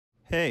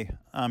Hey,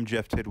 I'm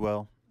Jeff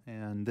Tidwell,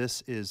 and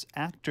this is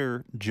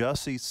actor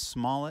Jussie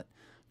Smollett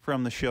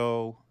from the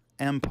show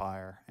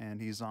Empire, and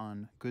he's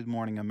on Good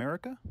Morning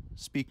America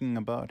speaking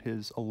about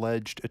his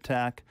alleged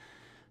attack.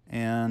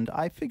 And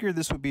I figured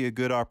this would be a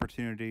good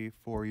opportunity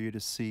for you to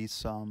see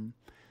some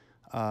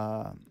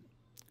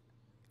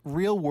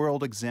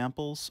real-world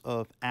examples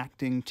of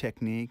acting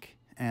technique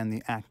and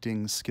the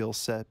acting skill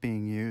set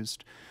being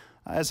used.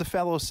 As a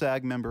fellow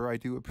SAG member, I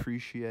do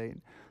appreciate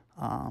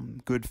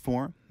good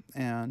form,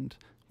 and,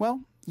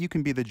 well, you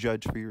can be the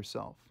judge for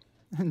yourself.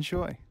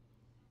 Enjoy.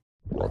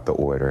 Wrote the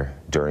order.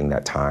 During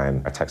that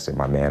time, I texted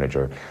my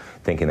manager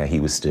thinking that he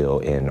was still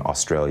in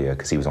Australia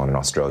because he was on an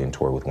Australian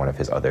tour with one of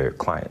his other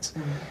clients.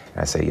 And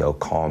I said, yo,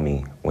 call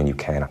me when you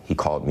can. He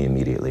called me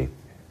immediately.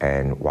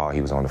 And while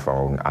he was on the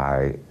phone,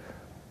 I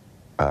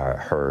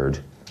heard,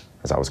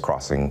 as I was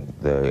crossing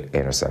the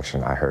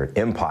intersection, I heard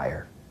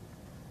Empire.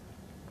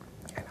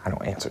 And I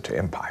don't answer to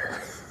Empire.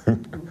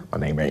 My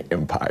name ain't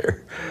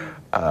Empire.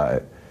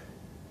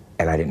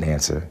 And I didn't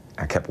answer.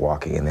 I kept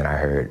walking, and then I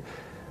heard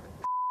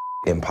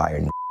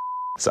Empire.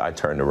 So I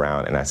turned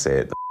around and I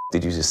said, the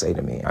did you just say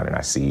to me? And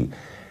I see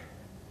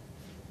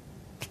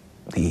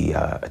the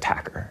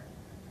attacker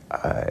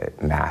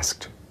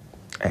masked,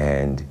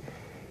 and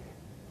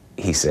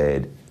he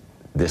said,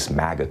 this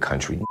MAGA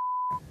country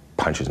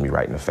punches me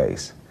right in the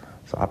face.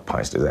 So I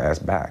punched his ass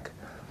back.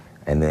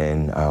 And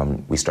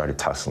then we started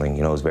tussling.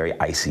 You know, it was very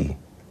icy,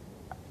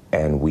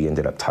 and we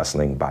ended up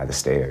tussling by the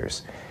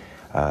stairs.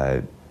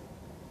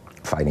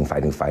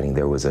 Fighting.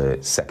 There was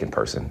a second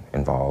person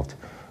involved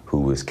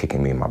who was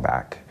kicking me in my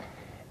back.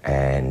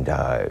 And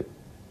then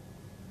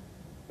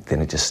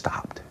it just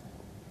stopped.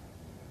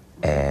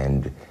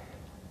 And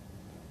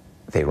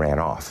they ran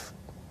off.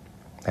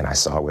 And I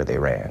saw where they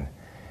ran.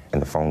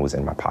 And the phone was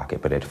in my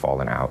pocket, but it had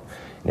fallen out.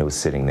 And it was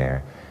sitting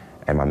there.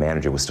 And my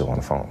manager was still on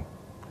the phone.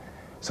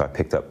 So I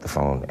picked up the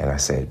phone and I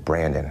said,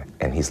 Brandon.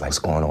 And he's like, what's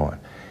going on?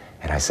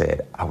 And I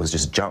said, I was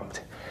just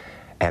jumped.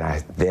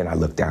 And then I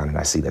looked down and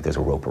I see that there's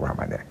a rope around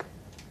my neck,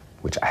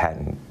 which I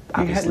hadn't.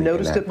 You hadn't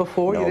noticed it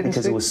before? No,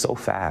 because it was so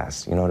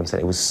fast. You know what I'm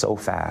saying? It was so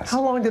fast.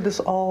 How long did this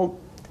all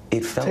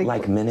It felt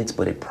like minutes,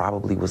 but it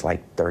probably was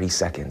like 30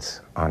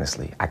 seconds,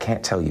 honestly. I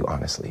can't tell you,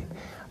 honestly.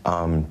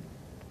 I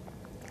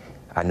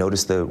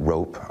noticed the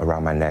rope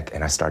around my neck,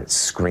 and I started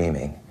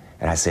screaming.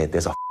 And I said,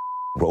 there's a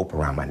rope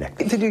around my neck.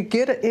 Did you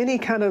get any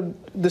kind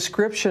of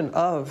description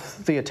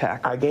of the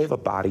attacker? I gave a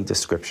body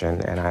description,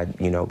 and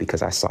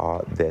because I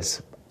saw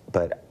this,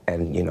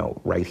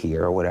 right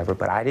here or whatever,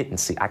 but I didn't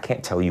see, I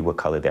can't tell you what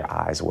color their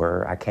eyes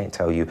were. I can't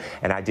tell you.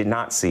 And I did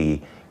not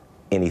see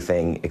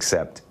anything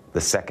except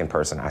the second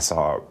person I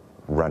saw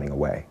running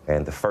away.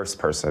 And the first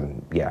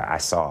person, yeah, I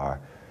saw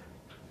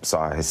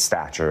his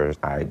stature.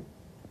 I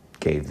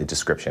gave the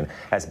description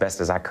as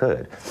best as I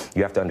could.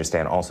 You have to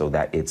understand also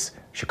that it's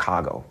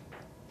Chicago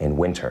in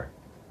winter.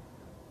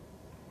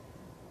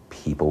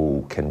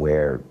 People can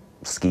wear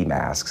ski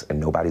masks and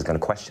nobody's gonna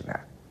question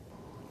that.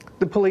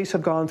 The police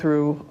have gone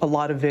through a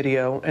lot of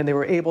video, and they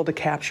were able to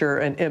capture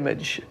an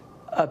image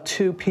of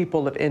two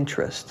people of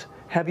interest.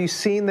 Have you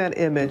seen that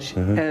image,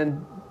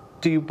 and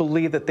do you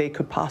believe that they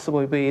could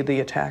possibly be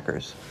the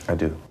attackers? I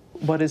do.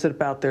 What is it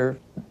about their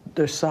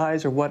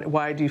size, or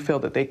why do you feel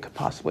that they could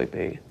possibly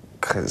be?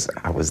 Because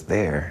I was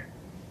there.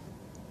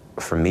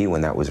 For me,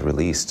 when that was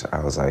released,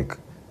 I was like,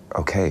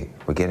 okay,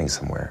 we're getting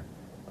somewhere.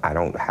 I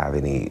don't have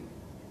any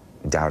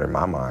doubt in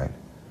my mind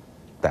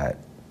that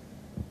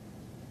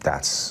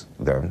that's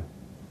them.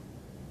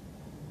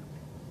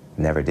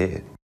 Never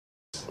did.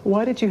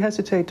 Why did you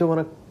hesitate to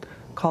want to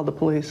call the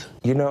police?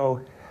 You know,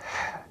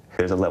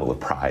 there's a level of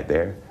pride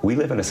there. We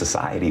live in a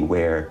society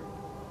where,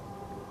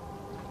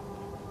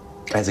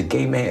 as a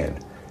gay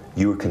man,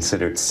 you are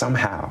considered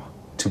somehow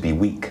to be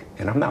weak.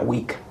 And I'm not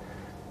weak.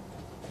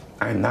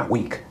 I am not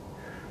weak.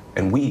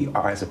 And we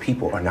are, as a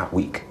people, are not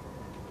weak.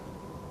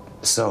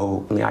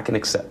 So I can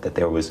accept that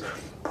there was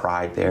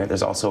pride there.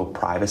 There's also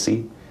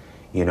privacy.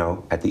 You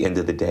know, at the end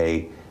of the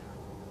day,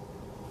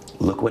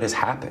 look what has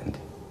happened.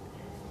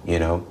 You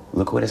know,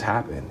 look what has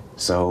happened.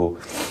 So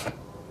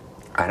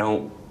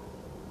I'm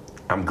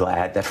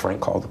glad that Frank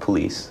called the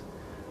police.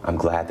 I'm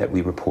glad that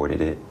we reported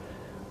it.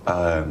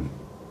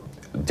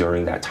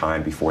 During that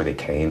time before they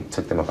came, it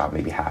took them about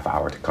maybe half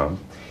hour to come.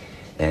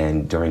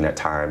 And during that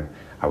time,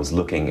 I was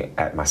looking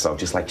at myself,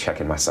 just like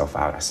checking myself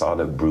out. I saw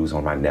the bruise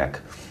on my neck,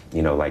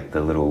 you know, like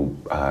the little,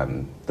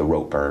 the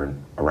rope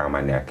burn around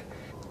my neck.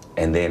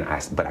 And then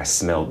I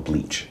smelled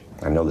bleach.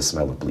 I know the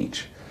smell of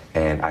bleach.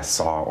 And I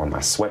saw on my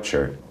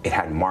sweatshirt, it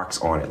had marks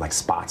on it, like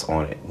spots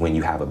on it, when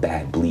you have a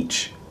bad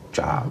bleach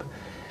job.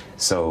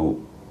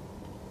 So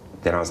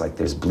then I was like,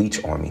 there's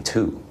bleach on me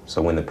too.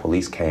 So when the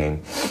police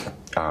came,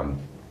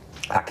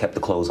 I kept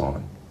the clothes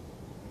on.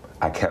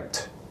 I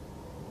kept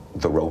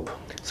the rope.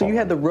 So you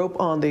had the rope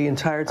on the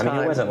entire time? I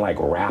mean, it wasn't like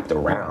wrapped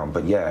around,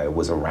 but yeah, it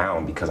was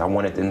around because I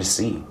wanted them to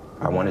see.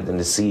 I wanted them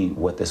to see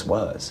what this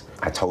was.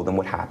 I told them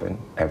what happened,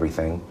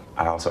 everything.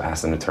 I also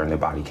asked them to turn their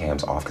body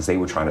cams off because they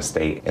were trying to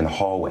stay in the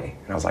hallway.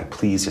 And I was like,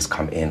 please just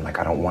come in. Like,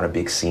 I don't want a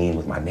big scene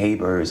with my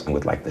neighbors and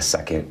with like the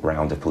second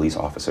round of police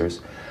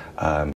officers.